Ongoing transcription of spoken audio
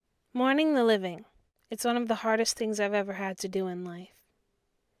Mourning the living. It's one of the hardest things I've ever had to do in life.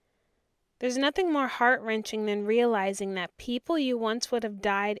 There's nothing more heart-wrenching than realizing that people you once would have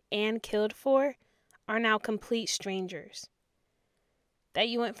died and killed for are now complete strangers. That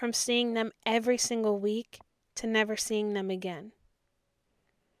you went from seeing them every single week to never seeing them again.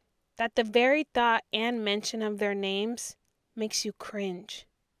 That the very thought and mention of their names makes you cringe.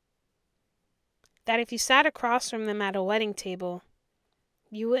 That if you sat across from them at a wedding table,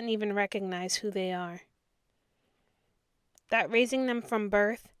 you wouldn't even recognize who they are. That raising them from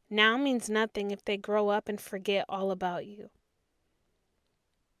birth now means nothing if they grow up and forget all about you.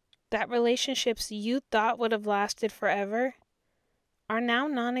 That relationships you thought would have lasted forever are now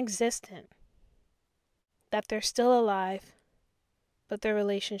non-existent. That they're still alive, but their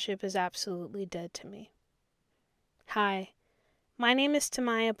relationship is absolutely dead to me. Hi, my name is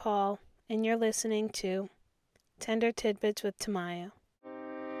Tamaya Paul, and you're listening to Tender Tidbits with Tamaya.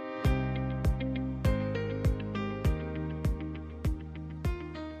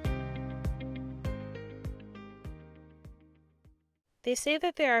 They say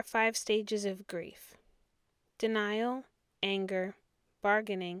that there are 5 stages of grief: denial, anger,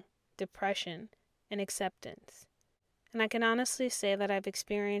 bargaining, depression, and acceptance. And I can honestly say that I've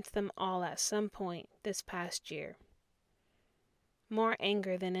experienced them all at some point this past year. More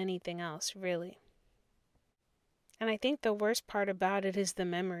anger than anything else, really. And I think the worst part about it is the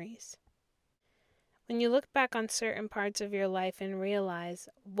memories. When you look back on certain parts of your life and realize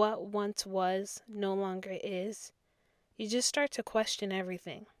what once was no longer is, you just start to question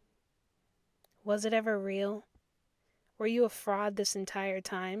everything. Was it ever real? Were you a fraud this entire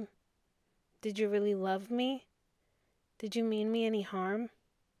time? Did you really love me? Did you mean me any harm?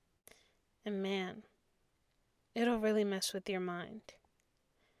 And man, it'll really mess with your mind.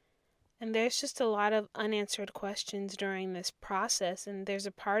 And there's just a lot of unanswered questions during this process, and there's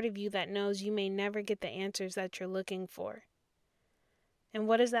a part of you that knows you may never get the answers that you're looking for. And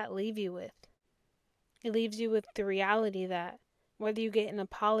what does that leave you with? It leaves you with the reality that whether you get an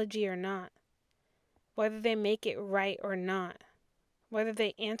apology or not, whether they make it right or not, whether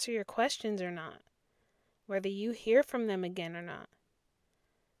they answer your questions or not, whether you hear from them again or not,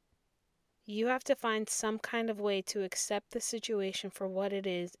 you have to find some kind of way to accept the situation for what it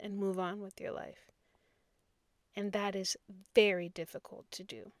is and move on with your life. And that is very difficult to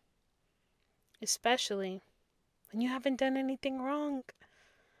do, especially when you haven't done anything wrong.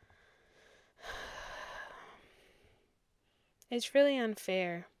 It's really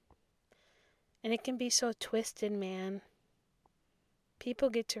unfair. And it can be so twisted, man. People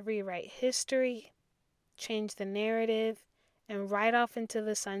get to rewrite history, change the narrative, and ride off into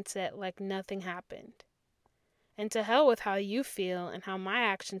the sunset like nothing happened. And to hell with how you feel and how my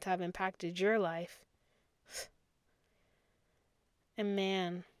actions have impacted your life. And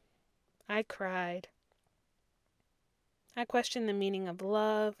man, I cried. I questioned the meaning of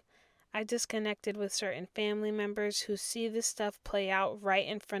love. I disconnected with certain family members who see this stuff play out right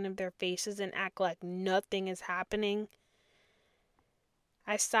in front of their faces and act like nothing is happening.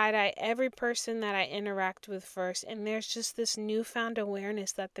 I side-eye every person that I interact with first, and there's just this newfound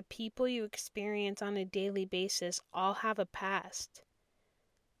awareness that the people you experience on a daily basis all have a past.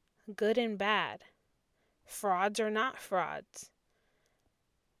 Good and bad. Frauds or not frauds.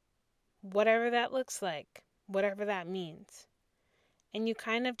 Whatever that looks like, whatever that means. And you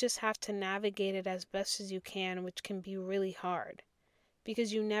kind of just have to navigate it as best as you can, which can be really hard.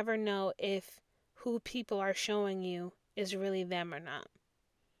 Because you never know if who people are showing you is really them or not.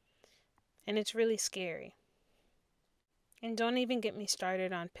 And it's really scary. And don't even get me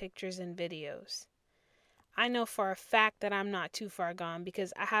started on pictures and videos. I know for a fact that I'm not too far gone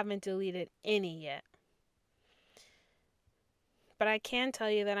because I haven't deleted any yet. But I can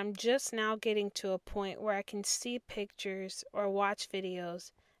tell you that I'm just now getting to a point where I can see pictures or watch videos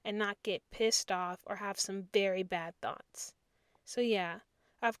and not get pissed off or have some very bad thoughts. So yeah,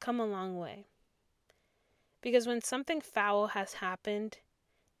 I've come a long way. Because when something foul has happened,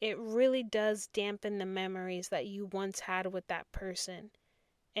 it really does dampen the memories that you once had with that person.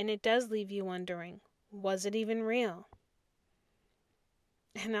 And it does leave you wondering, was it even real?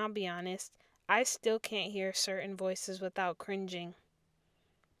 And I'll be honest, I still can't hear certain voices without cringing.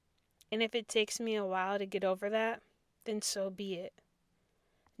 And if it takes me a while to get over that, then so be it.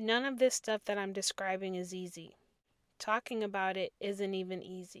 None of this stuff that I'm describing is easy. Talking about it isn't even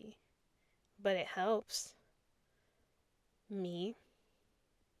easy. But it helps me.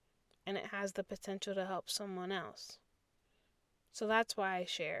 And it has the potential to help someone else. So that's why I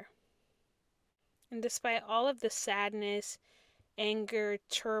share. And despite all of the sadness, anger,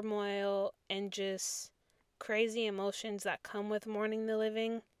 turmoil, and just crazy emotions that come with mourning the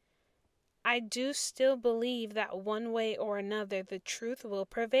living, I do still believe that one way or another the truth will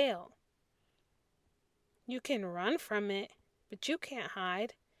prevail. You can run from it, but you can't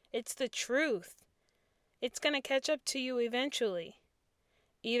hide. It's the truth. It's going to catch up to you eventually.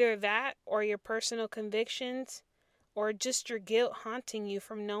 Either that or your personal convictions or just your guilt haunting you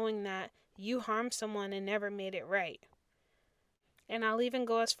from knowing that you harmed someone and never made it right. And I'll even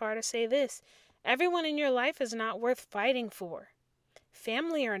go as far to say this. Everyone in your life is not worth fighting for.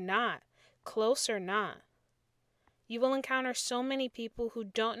 Family or not, close or not. You will encounter so many people who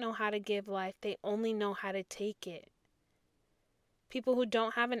don't know how to give life, they only know how to take it. People who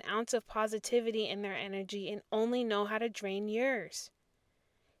don't have an ounce of positivity in their energy and only know how to drain yours.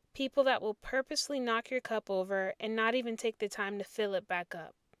 People that will purposely knock your cup over and not even take the time to fill it back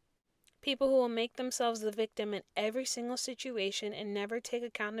up. People who will make themselves the victim in every single situation and never take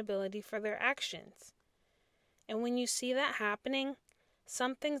accountability for their actions. And when you see that happening,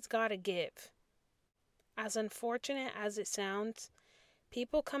 something's gotta give. As unfortunate as it sounds,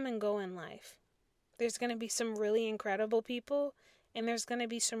 people come and go in life. There's going to be some really incredible people, and there's going to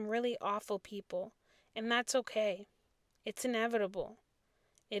be some really awful people, and that's okay. It's inevitable.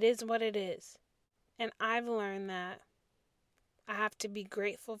 It is what it is. And I've learned that I have to be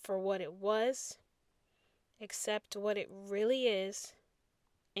grateful for what it was, accept what it really is,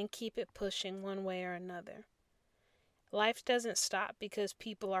 and keep it pushing one way or another. Life doesn't stop because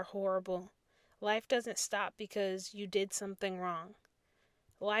people are horrible. Life doesn't stop because you did something wrong.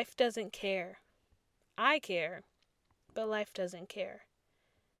 Life doesn't care. I care, but life doesn't care.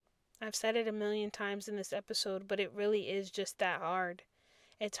 I've said it a million times in this episode, but it really is just that hard.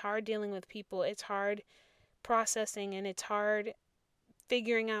 It's hard dealing with people. It's hard processing, and it's hard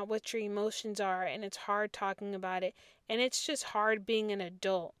figuring out what your emotions are, and it's hard talking about it, and it's just hard being an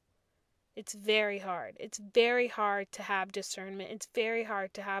adult. It's very hard. It's very hard to have discernment. It's very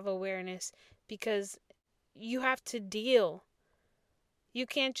hard to have awareness because you have to deal. You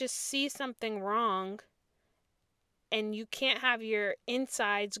can't just see something wrong and you can't have your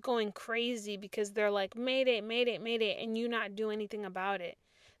insides going crazy because they're like, mayday, mayday, mayday, and you not do anything about it.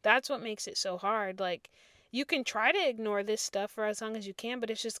 That's what makes it so hard. Like, you can try to ignore this stuff for as long as you can, but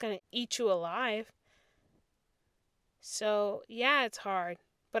it's just going to eat you alive. So, yeah, it's hard.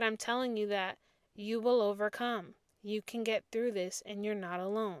 But I'm telling you that you will overcome. You can get through this and you're not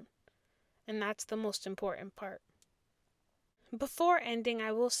alone. And that's the most important part. Before ending,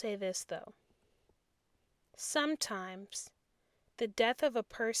 I will say this though. Sometimes the death of a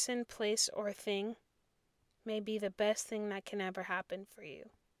person, place, or thing may be the best thing that can ever happen for you.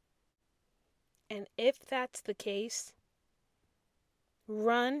 And if that's the case,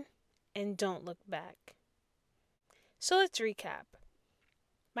 run and don't look back. So let's recap.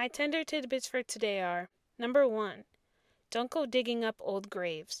 My tender tidbits for today are, number 1, don't go digging up old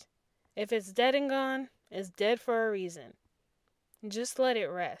graves. If it's dead and gone, it's dead for a reason. Just let it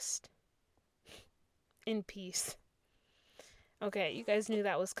rest. In peace. Okay, you guys knew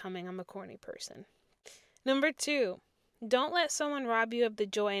that was coming. I'm a corny person. Number 2, don't let someone rob you of the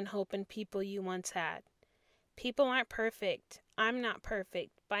joy and hope in people you once had. People aren't perfect. I'm not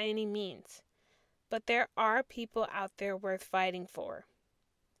perfect by any means. But there are people out there worth fighting for.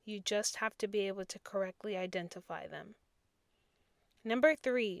 You just have to be able to correctly identify them. Number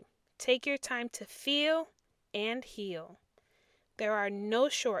 3, take your time to feel and heal. There are no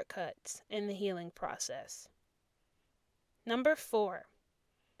shortcuts in the healing process. Number 4,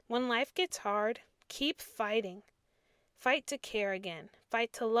 when life gets hard, keep fighting. Fight to care again.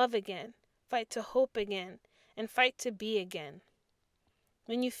 Fight to love again. Fight to hope again. And fight to be again.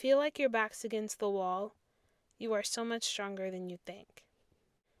 When you feel like your back's against the wall, you are so much stronger than you think.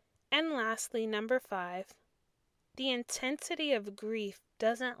 And lastly, number 5, the intensity of grief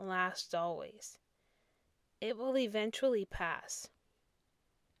doesn't last always. It will eventually pass.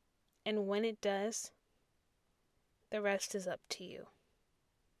 And when it does, the rest is up to you.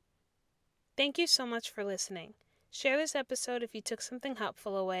 Thank you so much for listening. Share this episode if you took something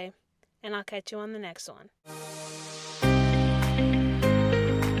helpful away, and I'll catch you on the next one.